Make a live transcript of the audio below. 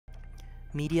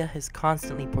Media has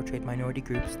constantly portrayed minority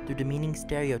groups through demeaning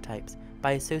stereotypes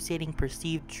by associating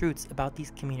perceived truths about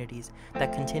these communities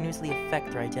that continuously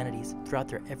affect their identities throughout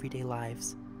their everyday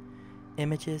lives.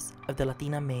 Images of the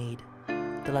Latina maid,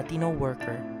 the Latino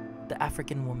worker, the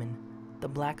African woman, the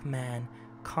Black man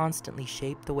constantly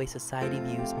shape the way society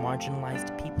views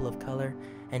marginalized people of color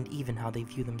and even how they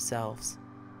view themselves.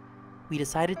 We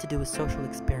decided to do a social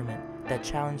experiment that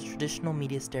challenged traditional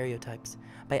media stereotypes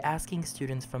by asking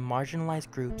students from marginalized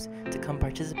groups to come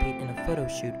participate in a photo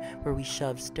shoot where we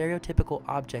shoved stereotypical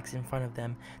objects in front of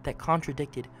them that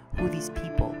contradicted who these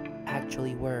people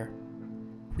actually were.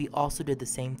 We also did the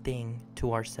same thing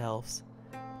to ourselves.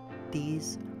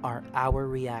 These are our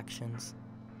reactions.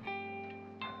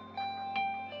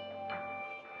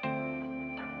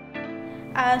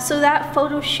 So that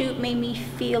photo shoot made me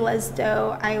feel as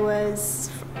though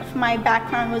my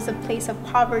background was a place of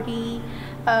poverty,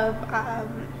 of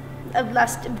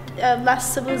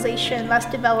less civilization, less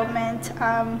development,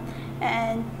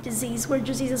 and disease, where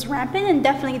disease is rampant, and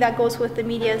definitely that goes with the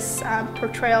media's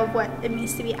portrayal of what it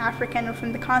means to be African or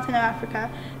from the continent of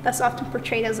Africa. That's often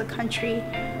portrayed as a country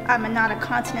and not a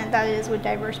continent that is with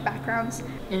diverse backgrounds.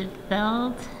 It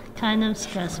felt kind of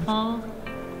stressful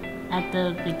at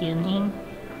the beginning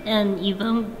and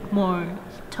even more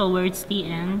towards the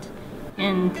end,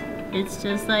 and it's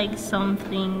just like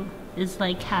something is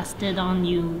like casted on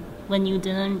you when you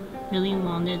didn't really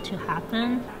want it to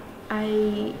happen.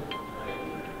 I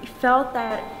felt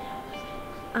that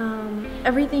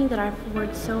everything that I've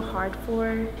worked so hard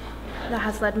for that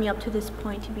has led me up to this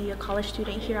point to be a college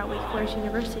student here at Wake Forest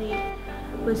University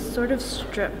was sort of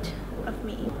stripped of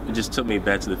me. It just took me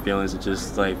back to the feelings of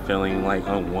just like feeling like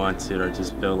unwanted or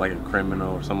just feel like a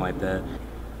criminal or something like that.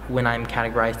 When I'm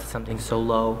categorized to something so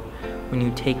low, when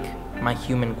you take my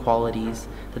human qualities,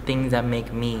 the things that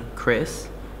make me Chris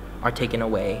are taken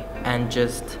away, and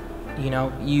just, you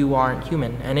know, you aren't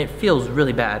human, and it feels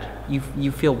really bad.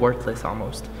 You feel worthless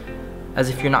almost, as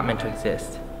if you're not meant to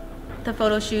exist. The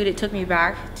photo shoot, it took me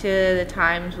back to the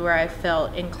times where I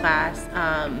felt in class,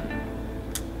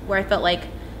 where I felt like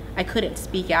I couldn't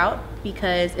speak out,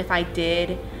 because if I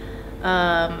did,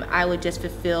 I would just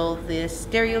fulfill this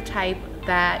stereotype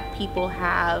that people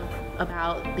have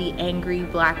about the angry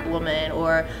Black woman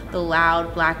or the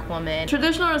loud Black woman.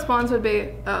 Traditional response would be,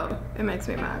 oh, it makes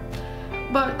me mad.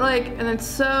 But like, and it's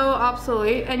so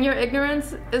obsolete, and your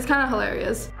ignorance is kind of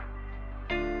hilarious.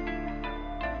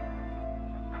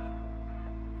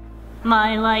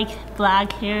 My like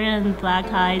black hair and black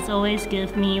eyes always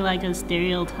give me like a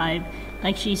stereotype,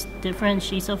 like she's different,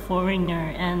 she's a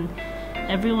foreigner, and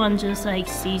everyone just like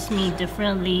sees me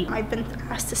differently. I've been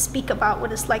asked to speak about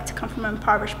what it's like to come from an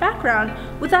impoverished background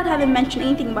without having mentioned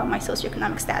anything about my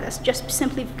socioeconomic status, just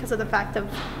simply because of the fact of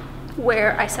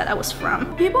where I said I was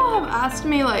from. People have asked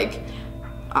me like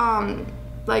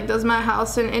does my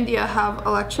house in India have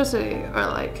electricity, or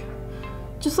like,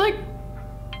 just like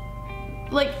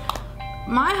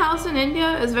my house in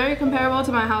India is very comparable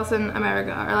to my house in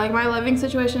America, or like my living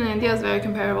situation in India is very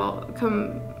comparable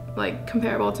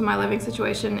to my living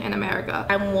situation in America.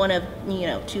 I'm one of,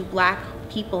 two Black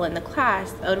people in the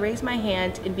class. I would raise my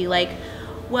hand and be like,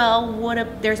 well, what if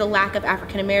there's a lack of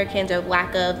African Americans or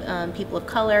lack of people of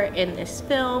color in this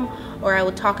film? Or I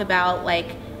would talk about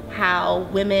like how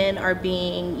women are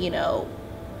being,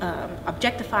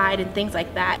 objectified and things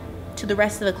like that. To the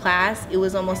rest of the class, it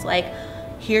was almost like,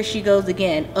 here she goes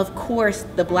again. Of course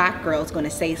the Black girl's gonna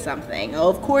say something. Oh,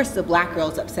 of course the Black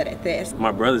girl's upset at this.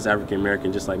 My brother's African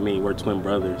American just like me. We're twin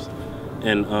brothers.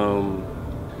 And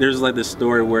there's like this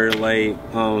story where like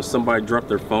somebody dropped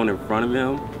their phone in front of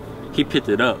him. He picked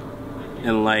it up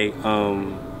and like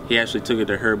he actually took it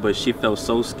to her, but she felt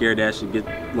so scared to actually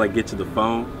get to the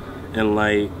phone, and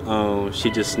like she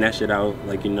just snatched it out,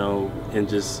 like, and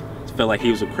just felt like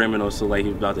he was a criminal, so like he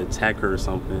was about to attack her or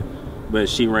something. But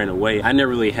she ran away. I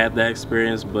never really had that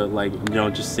experience, but like,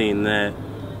 just seeing that,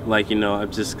 like, I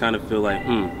just kind of feel like,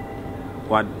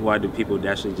 why do people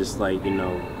actually just like,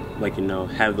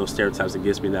 have those stereotypes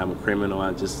against me that I'm a criminal,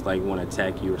 I just like want to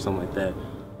attack you or something like that.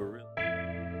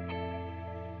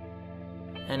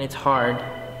 And it's hard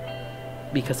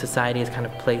because society has kind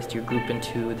of placed your group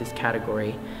into this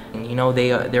category. And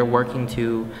they're working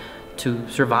to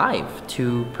survive,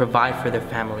 to provide for their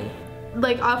family.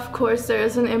 Like, of course there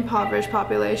is an impoverished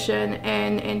population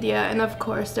in India, and of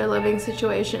course their living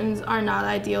situations are not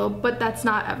ideal, but that's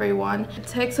not everyone. It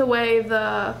takes away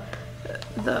the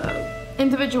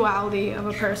individuality of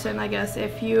a person, I guess,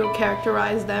 if you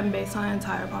characterize them based on an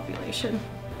entire population.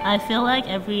 I feel like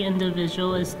every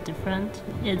individual is different.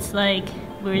 It's like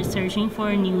we're searching for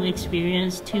a new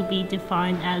experience to be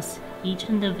defined as each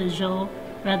individual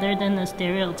rather than a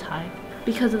stereotype.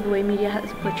 Because of the way media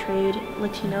has portrayed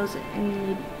Latinos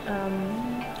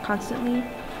constantly,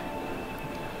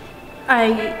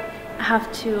 I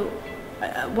have to,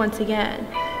 once again,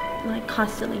 like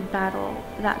constantly battle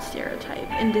that stereotype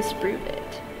and disprove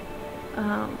it,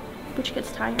 which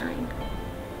gets tiring.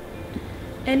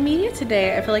 In media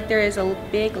today, I feel like there is a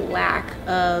big lack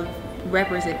of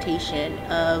representation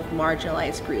of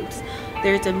marginalized groups.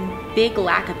 There's a big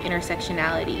lack of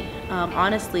intersectionality.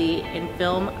 Honestly, in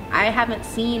film, I haven't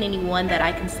seen anyone that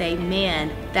I can say,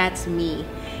 man, that's me.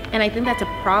 And I think that's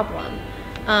a problem.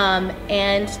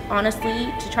 And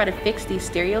honestly, to try to fix these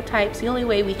stereotypes, the only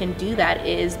way we can do that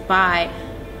is by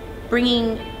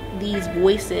bringing these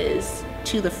voices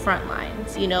to the front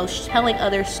lines, you know, telling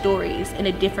other stories in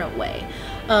a different way,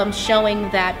 showing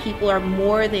that people are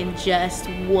more than just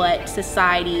what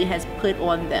society has put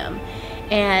on them.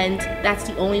 And that's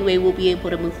the only way we'll be able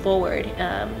to move forward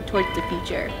towards the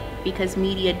future, because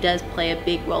media does play a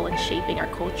big role in shaping our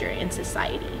culture and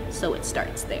society. So it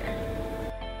starts there.